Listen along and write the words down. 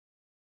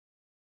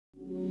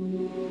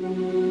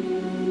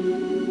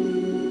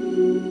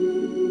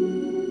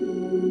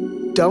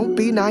Don't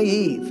be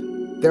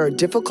naive. There are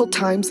difficult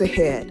times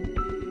ahead.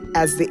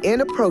 As the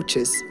end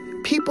approaches,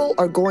 people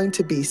are going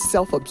to be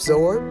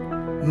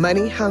self-absorbed,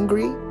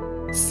 money-hungry,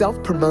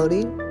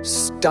 self-promoting,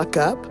 stuck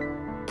up,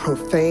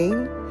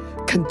 profane,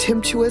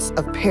 contemptuous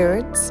of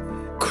parents,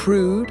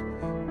 crude,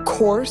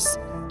 coarse,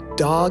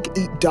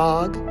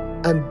 dog-eat-dog,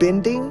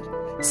 unbending,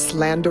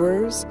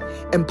 slanderers,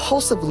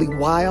 impulsively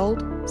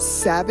wild,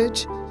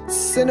 savage,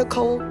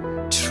 cynical,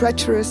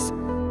 treacherous,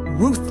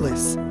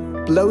 ruthless,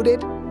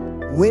 bloated,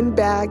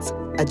 windbags,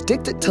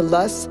 addicted to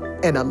lust,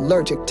 and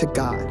allergic to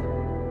God.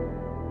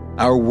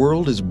 Our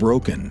world is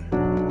broken,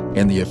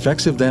 and the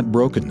effects of that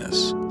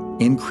brokenness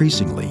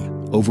increasingly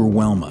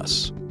overwhelm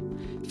us.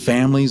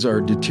 Families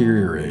are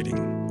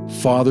deteriorating.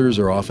 Fathers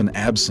are often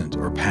absent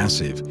or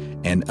passive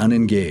and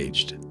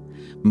unengaged.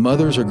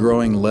 Mothers are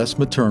growing less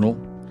maternal.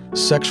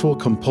 Sexual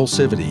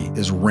compulsivity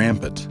is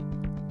rampant.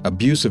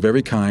 Abuse of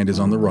every kind is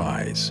on the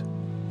rise.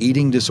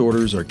 Eating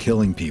disorders are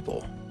killing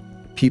people.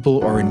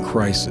 People are in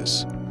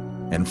crisis,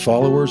 and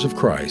followers of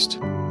Christ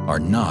are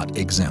not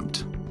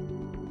exempt.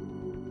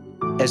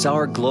 As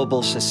our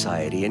global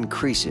society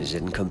increases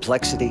in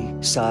complexity,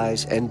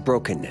 size, and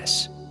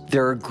brokenness,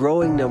 there are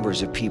growing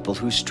numbers of people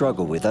who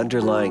struggle with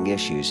underlying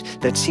issues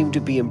that seem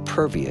to be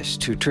impervious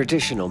to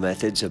traditional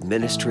methods of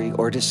ministry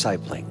or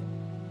discipling.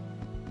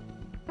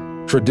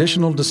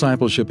 Traditional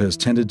discipleship has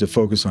tended to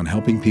focus on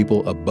helping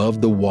people above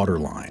the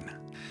waterline.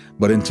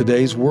 But in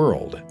today's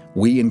world,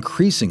 we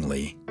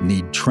increasingly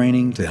need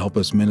training to help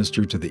us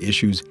minister to the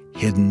issues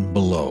hidden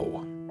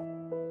below.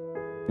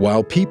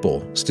 While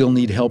people still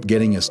need help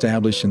getting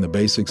established in the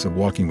basics of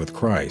walking with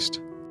Christ,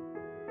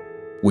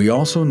 we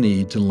also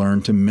need to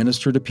learn to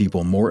minister to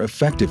people more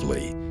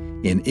effectively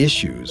in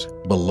issues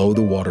below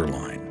the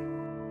waterline.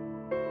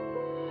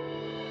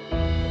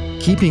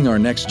 Keeping our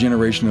next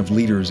generation of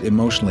leaders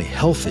emotionally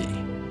healthy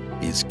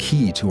is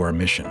key to our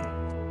mission.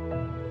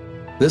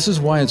 This is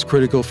why it's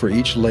critical for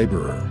each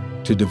laborer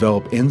to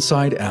develop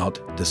inside-out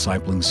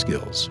discipling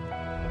skills.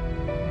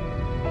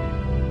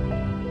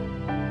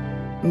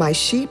 My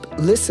sheep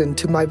listen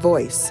to my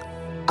voice.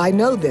 I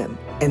know them,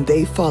 and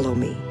they follow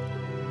me.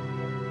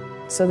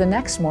 So the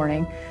next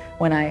morning,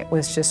 when I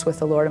was just with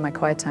the Lord in my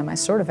quiet time, I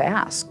sort of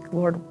asked,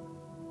 Lord,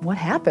 what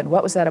happened?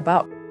 What was that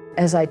about?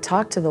 As I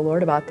talked to the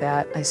Lord about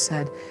that, I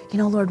said,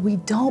 Lord, we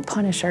don't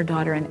punish our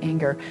daughter in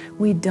anger.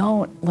 We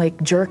don't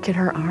jerk at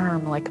her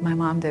arm like my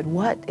mom did.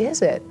 What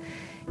is it?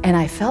 And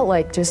I felt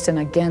like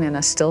again, in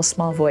a still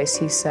small voice,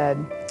 he said,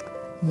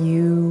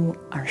 you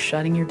are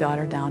shutting your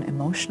daughter down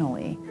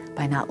emotionally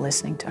by not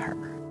listening to her.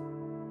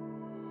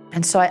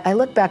 And so I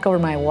look back over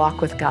my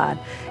walk with God,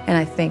 and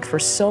I think for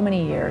so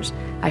many years,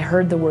 I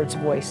heard the Word's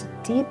voice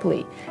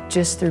deeply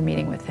just through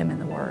meeting with Him in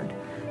the Word.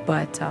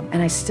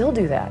 And I still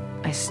do that.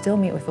 I still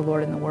meet with the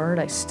Lord in the Word.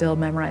 I still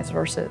memorize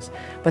verses.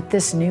 But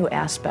this new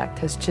aspect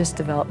has just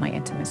developed my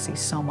intimacy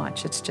so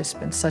much. It's just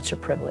been such a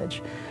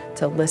privilege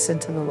to listen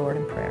to the Lord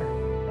in prayer.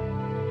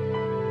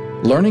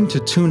 Learning to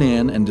tune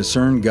in and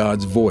discern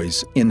God's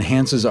voice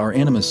enhances our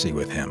intimacy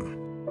with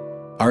Him,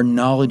 our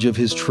knowledge of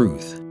His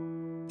truth,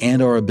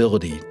 and our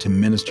ability to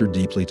minister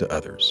deeply to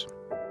others.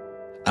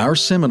 Our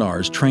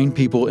seminars train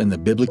people in the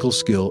biblical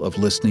skill of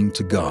listening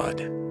to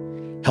God,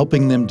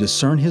 helping them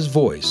discern His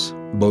voice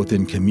both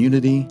in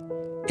community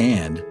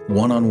and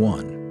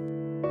one-on-one.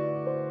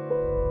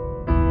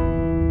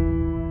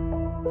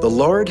 The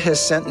Lord has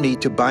sent me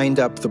to bind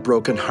up the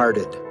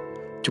brokenhearted,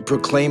 to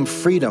proclaim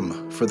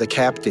freedom for the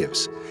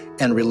captives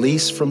and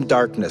release from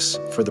darkness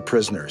for the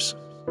prisoners.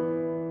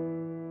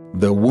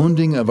 The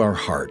wounding of our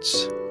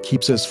hearts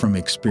keeps us from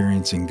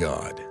experiencing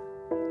God,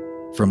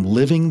 from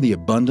living the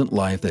abundant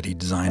life that He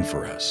designed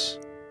for us,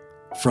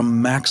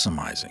 from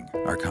maximizing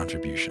our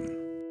contribution.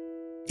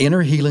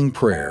 Inner Healing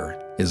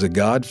Prayer is a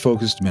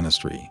God-focused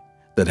ministry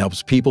that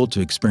helps people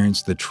to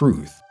experience the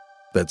truth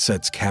that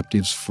sets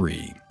captives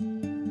free.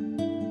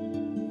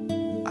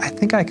 I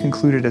think I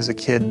concluded as a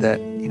kid that,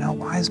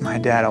 why is my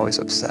dad always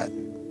upset?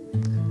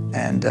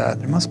 And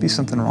there must be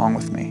something wrong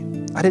with me.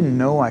 I didn't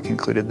know I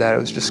concluded that. It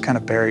was just kind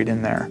of buried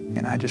in there,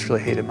 and I just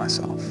really hated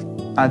myself.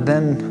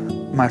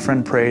 My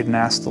friend prayed and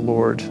asked the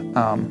Lord,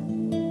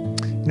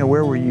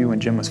 where were you when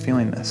Jim was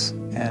feeling this?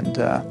 And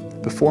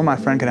before my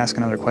friend could ask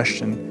another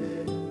question,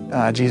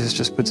 Jesus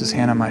just puts His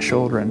hand on my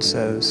shoulder and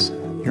says,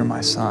 "You're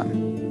my son."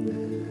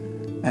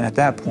 And at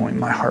that point,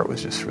 my heart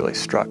was just really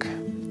struck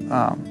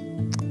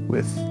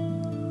with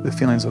the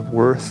feelings of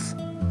worth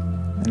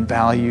and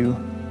value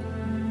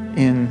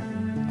in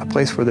a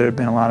place where there had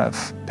been a lot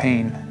of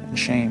pain and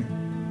shame.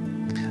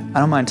 I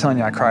don't mind telling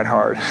you, I cried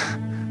hard,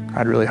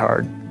 cried really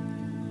hard.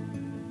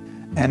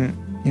 And,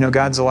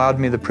 God's allowed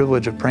me the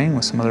privilege of praying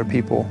with some other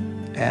people,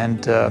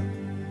 and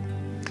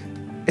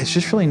it's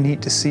just really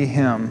neat to see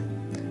Him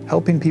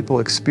helping people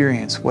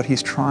experience what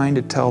He's trying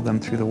to tell them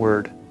through the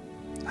Word.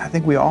 I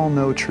think we all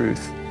know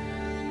truth,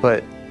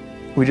 but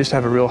we just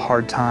have a real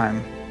hard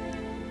time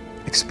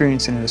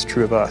experiencing it as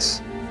true of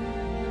us.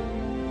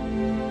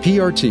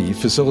 PRT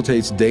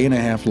facilitates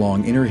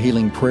day-and-a-half-long inner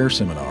healing prayer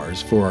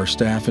seminars for our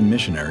staff and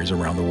missionaries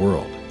around the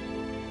world.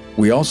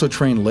 We also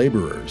train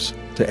laborers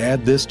to to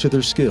add this to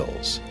their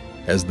skills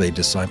as they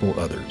disciple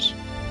others.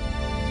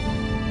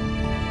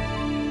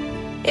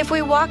 If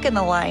we walk in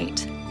the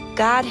light,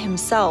 God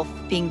Himself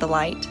being the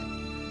light,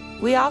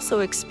 we also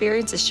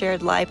experience a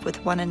shared life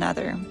with one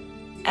another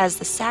as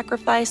the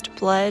sacrificed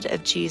blood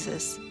of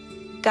Jesus,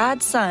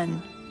 God's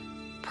Son,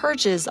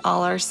 purges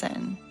all our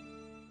sin.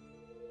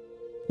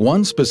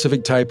 One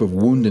specific type of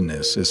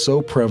woundedness is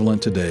so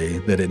prevalent today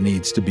that it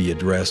needs to be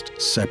addressed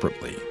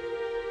separately.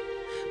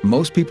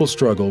 Most people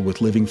struggle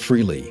with living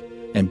freely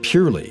and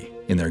purely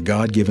in their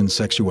God-given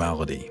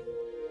sexuality.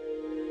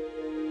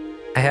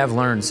 I have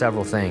learned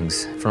several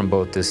things from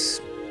both this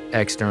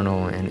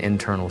external and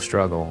internal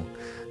struggle.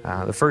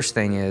 The first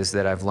thing is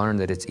that I've learned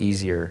that it's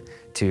easier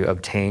to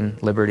obtain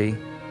liberty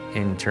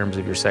in terms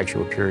of your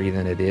sexual purity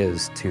than it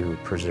is to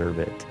preserve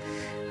it.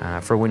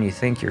 For when you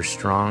think you're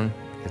strong,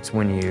 it's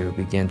when you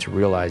begin to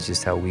realize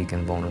just how weak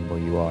and vulnerable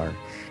you are.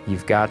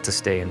 You've got to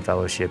stay in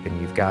fellowship, and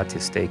you've got to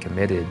stay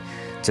committed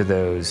to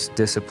those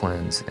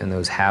disciplines and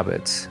those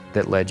habits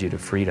that led you to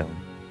freedom.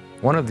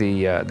 One of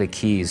the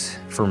keys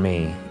for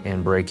me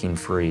in breaking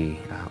free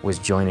was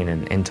joining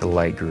an Into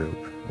Light group,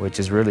 which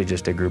is really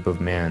just a group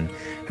of men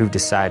who've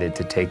decided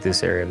to take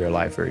this area of their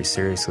life very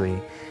seriously.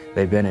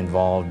 They've been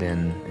involved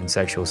in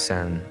sexual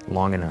sin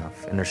long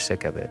enough, and they're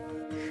sick of it.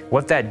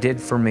 What that did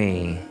for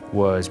me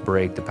was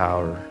break the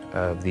power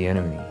of the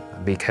enemy,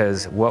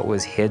 because what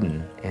was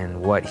hidden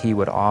and what he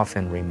would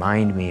often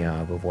remind me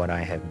of what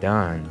I have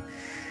done,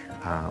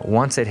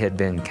 once it had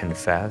been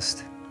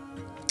confessed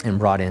and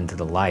brought into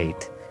the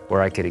light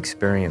where I could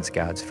experience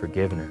God's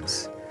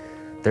forgiveness,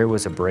 there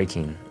was a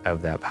breaking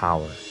of that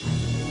power.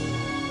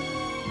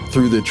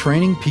 Through the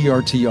training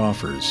PRT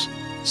offers,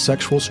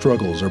 sexual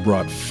struggles are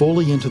brought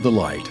fully into the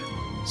light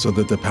so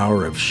that the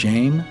power of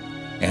shame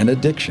and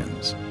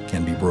addictions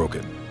can be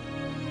broken.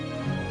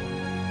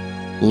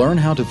 Learn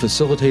how to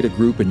facilitate a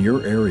group in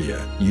your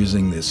area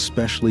using this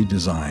specially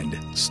designed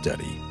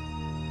study.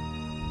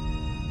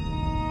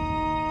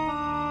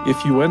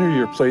 If you enter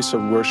your place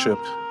of worship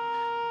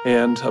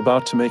and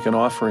about to make an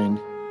offering,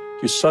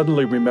 you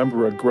suddenly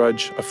remember a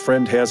grudge a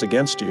friend has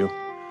against you,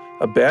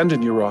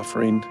 abandon your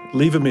offering,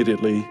 leave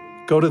immediately,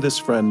 go to this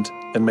friend,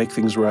 and make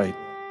things right.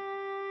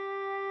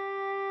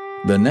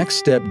 The next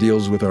step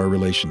deals with our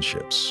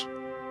relationships.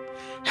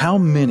 How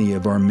many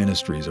of our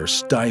ministries are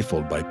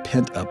stifled by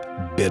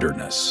pent-up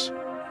bitterness?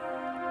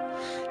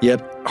 Yet,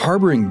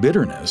 harboring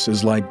bitterness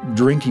is like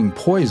drinking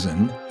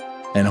poison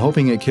and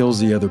hoping it kills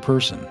the other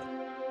person.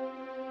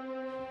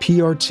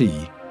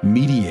 PRT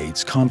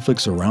mediates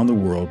conflicts around the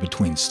world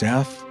between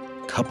staff,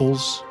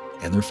 couples,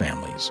 and their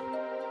families.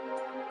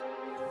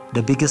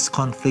 The biggest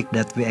conflict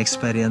that we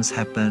experienced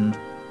happened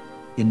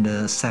in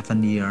the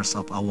 7 years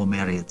of our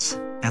marriage.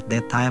 At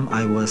that time,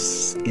 I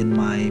was in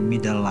my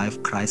middle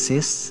life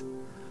crisis.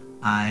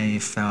 I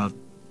felt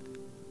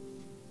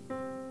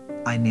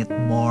I need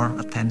more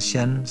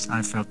attention.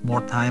 I felt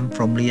more time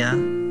from Leah,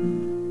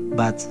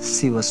 but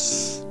she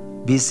was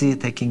busy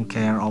taking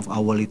care of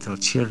our little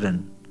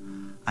children.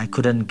 I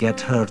couldn't get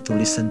her to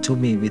listen to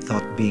me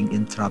without being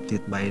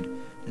interrupted by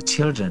the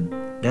children.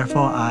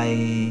 Therefore,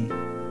 I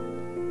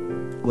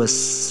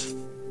was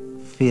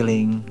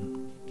feeling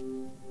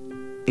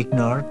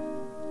ignored.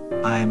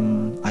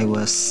 I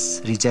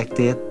was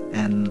rejected,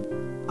 and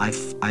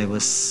I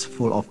was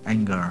full of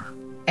anger.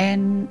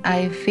 And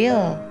I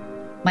feel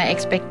my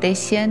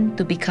expectation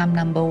to become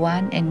number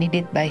one and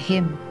needed by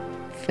Him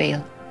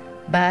failed.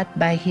 But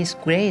by His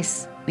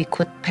grace, we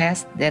could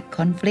pass that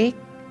conflict,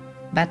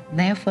 but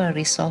never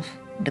resolve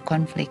the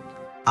conflict.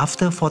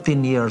 After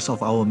 14 years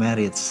of our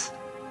marriage,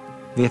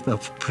 we have a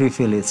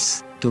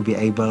privilege to be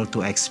able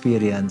to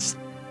experience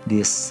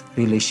this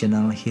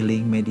relational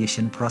healing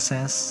mediation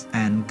process,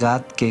 and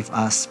God gave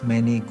us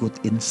many good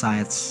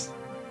insights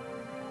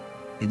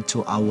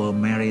into our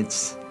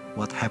marriage,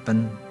 what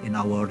happened in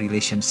our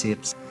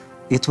relationships.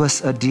 It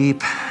was a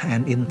deep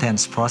and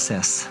intense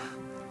process,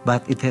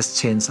 but it has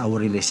changed our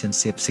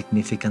relationship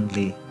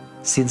significantly.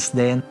 Since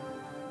then,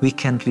 we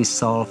can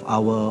resolve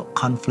our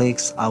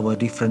conflicts, our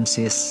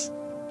differences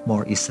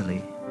more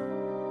easily.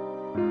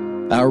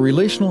 Our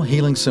relational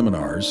healing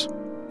seminars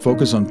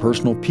focus on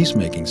personal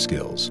peacemaking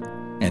skills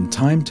and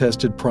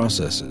time-tested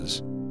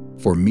processes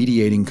for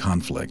mediating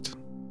conflict.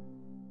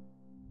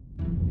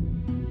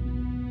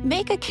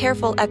 Make a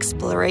careful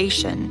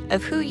exploration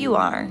of who you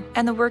are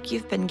and the work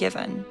you've been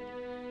given,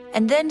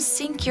 and then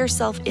sink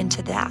yourself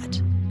into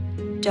that.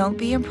 Don't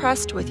be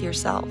impressed with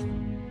yourself.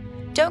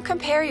 Don't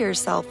compare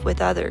yourself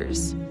with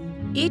others.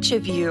 Each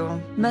of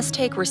you must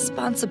take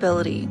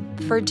responsibility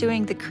for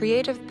doing the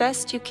creative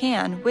best you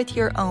can with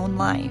your own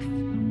life.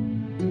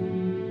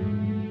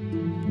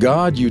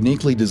 God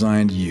uniquely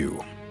designed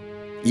you,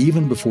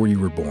 even before you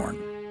were born.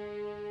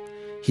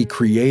 He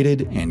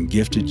created and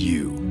gifted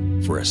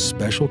you for a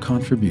special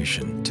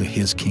contribution to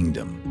His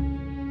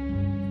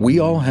kingdom. We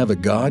all have a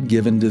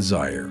God-given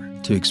desire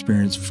to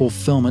experience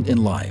fulfillment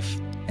in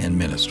life and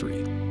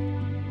ministry.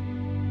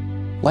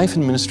 Life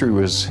and ministry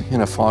was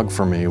in a fog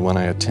for me when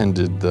I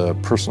attended the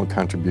personal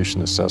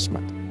contribution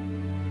assessment.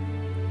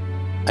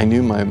 I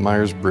knew my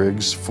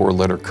Myers-Briggs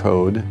four-letter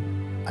code.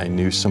 I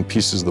knew some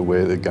pieces of the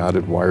way that God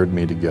had wired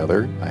me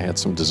together. I had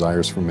some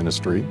desires for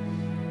ministry,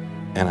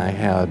 and I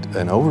had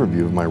an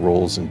overview of my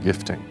roles and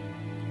gifting.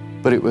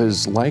 But it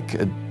was like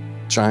a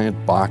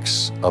giant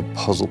box of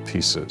puzzle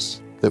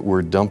pieces that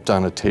were dumped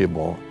on a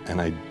table, and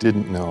I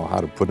didn't know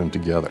how to put them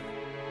together.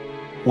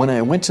 When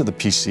I went to the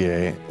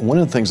PCA, one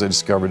of the things I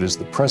discovered is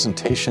the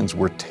presentations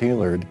were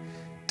tailored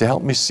to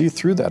help me see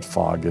through that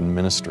fog in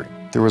ministry.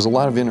 There was a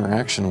lot of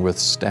interaction with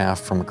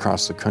staff from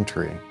across the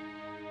country,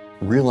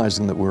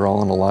 realizing that we're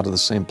all in a lot of the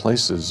same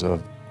places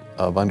of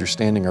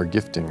understanding our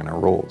gifting and our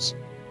roles.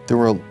 There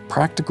were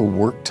practical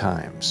work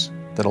times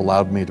that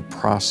allowed me to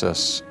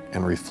process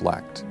and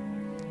reflect.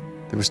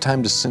 There was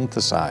time to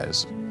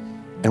synthesize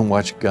and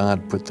watch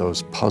God put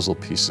those puzzle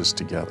pieces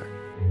together.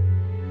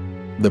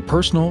 The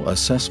personal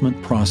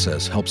assessment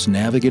process helps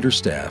Navigator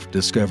staff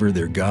discover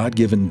their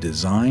God-given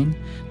design,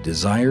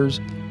 desires,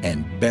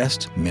 and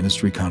best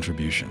ministry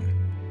contribution.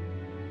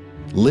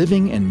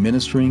 Living and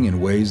ministering in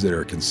ways that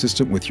are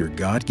consistent with your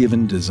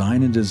God-given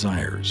design and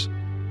desires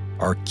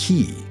are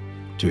key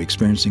to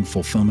experiencing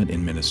fulfillment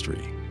in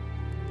ministry.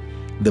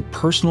 The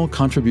personal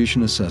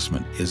contribution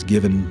assessment is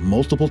given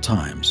multiple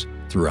times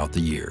throughout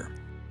the year.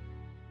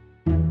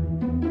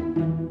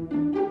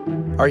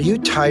 Are you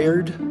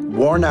tired,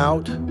 worn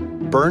out,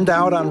 burned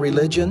out on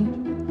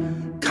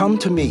religion? Come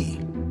to me.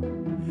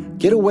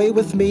 Get away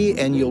with me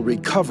and you'll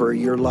recover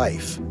your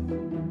life.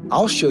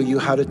 I'll show you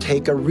how to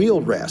take a real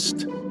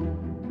rest.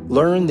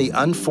 Learn the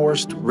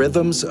unforced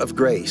rhythms of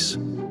grace.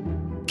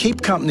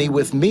 Keep company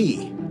with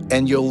me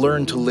and you'll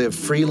learn to live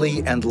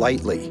freely and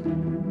lightly.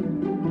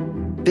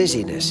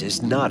 Busyness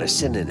is not a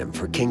synonym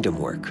for kingdom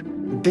work.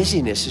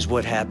 Busyness is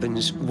what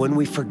happens when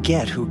we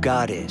forget who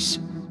God is.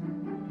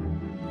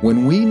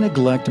 When we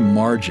neglect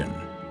margin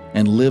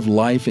and live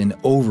life in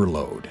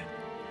overload,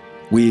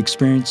 we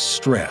experience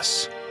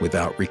stress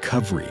without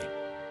recovery.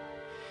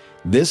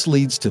 This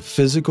leads to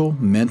physical,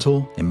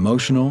 mental,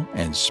 emotional,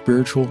 and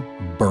spiritual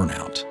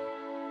burnout.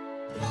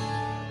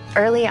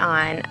 Early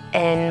on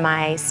in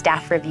my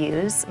staff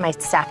reviews, my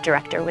staff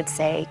director would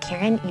say,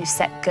 "Karen, you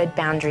set good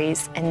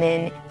boundaries and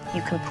then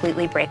you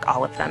completely break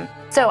all of them."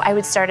 So I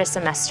would start a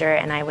semester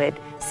and I would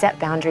set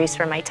boundaries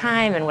for my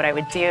time and what I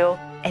would do.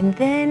 And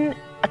then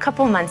a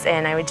couple months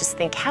in, I would just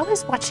think, how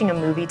is watching a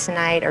movie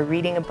tonight or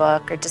reading a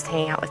book or just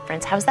hanging out with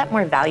friends, how is that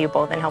more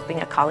valuable than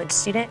helping a college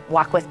student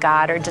walk with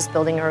God or just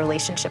building a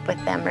relationship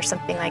with them or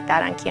something like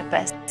that on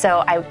campus?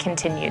 So I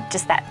continued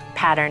just that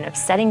pattern of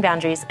setting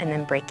boundaries and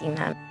then breaking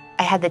them.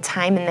 I had the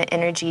time and the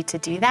energy to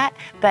do that,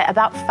 but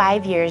about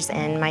 5 years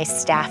in, my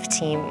staff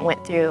team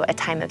went through a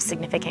time of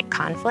significant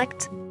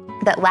conflict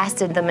that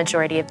lasted the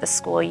majority of the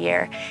school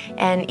year.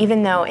 And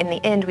even though in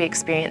the end we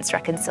experienced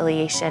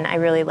reconciliation, I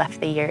really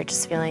left the year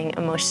just feeling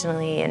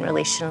emotionally and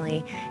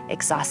relationally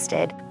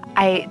exhausted.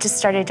 I just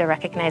started to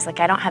recognize I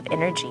don't have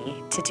energy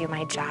to do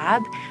my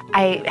job.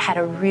 I had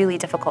a really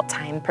difficult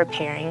time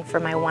preparing for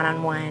my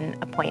one-on-one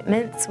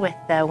appointments with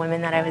the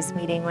women that I was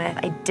meeting with.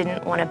 I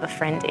didn't want to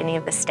befriend any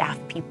of the staff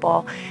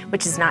people,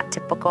 which is not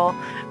typical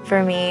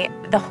for me.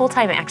 The whole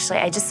time, actually,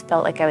 I just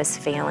felt like I was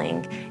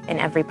failing in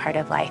every part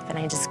of life, and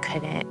I just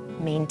couldn't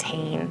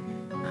maintain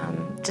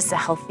just a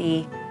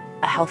healthy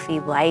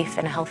life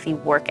and a healthy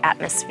work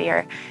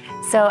atmosphere.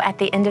 So at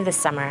the end of the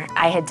summer,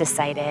 I had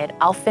decided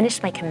I'll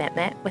finish my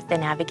commitment with the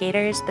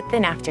Navigators, but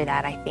then after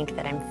that, I think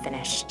that I'm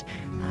finished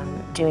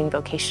doing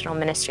vocational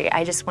ministry.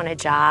 I just want a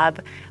job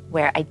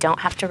where I don't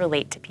have to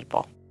relate to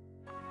people.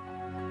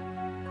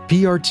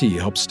 PRT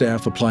helps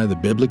staff apply the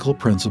biblical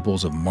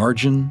principles of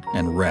margin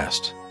and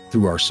rest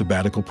through our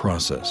sabbatical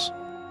process.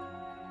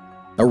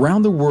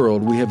 Around the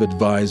world, we have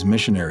advised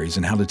missionaries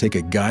on how to take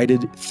a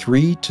guided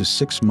 3 to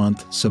 6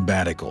 month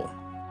sabbatical.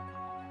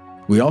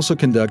 We also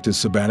conduct a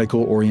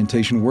sabbatical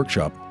orientation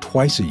workshop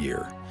twice a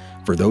year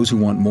for those who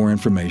want more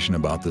information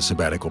about the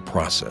sabbatical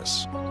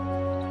process.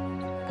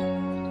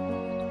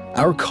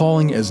 Our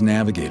calling as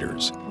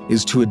navigators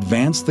is to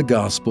advance the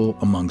gospel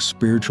among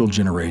spiritual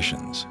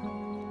generations.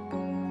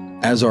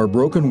 As our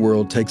broken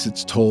world takes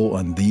its toll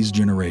on these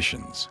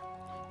generations,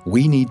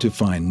 we need to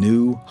find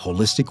new,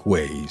 holistic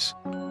ways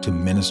to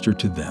minister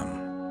to them.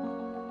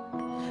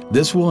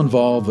 This will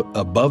involve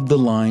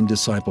above-the-line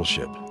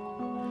discipleship,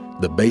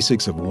 the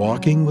basics of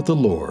walking with the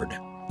Lord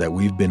that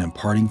we've been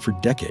imparting for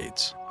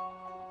decades,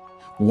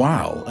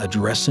 while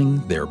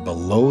addressing their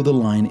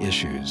below-the-line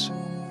issues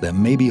that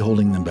may be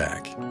holding them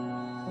back.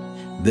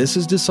 This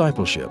is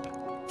discipleship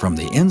from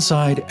the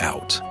inside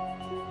out.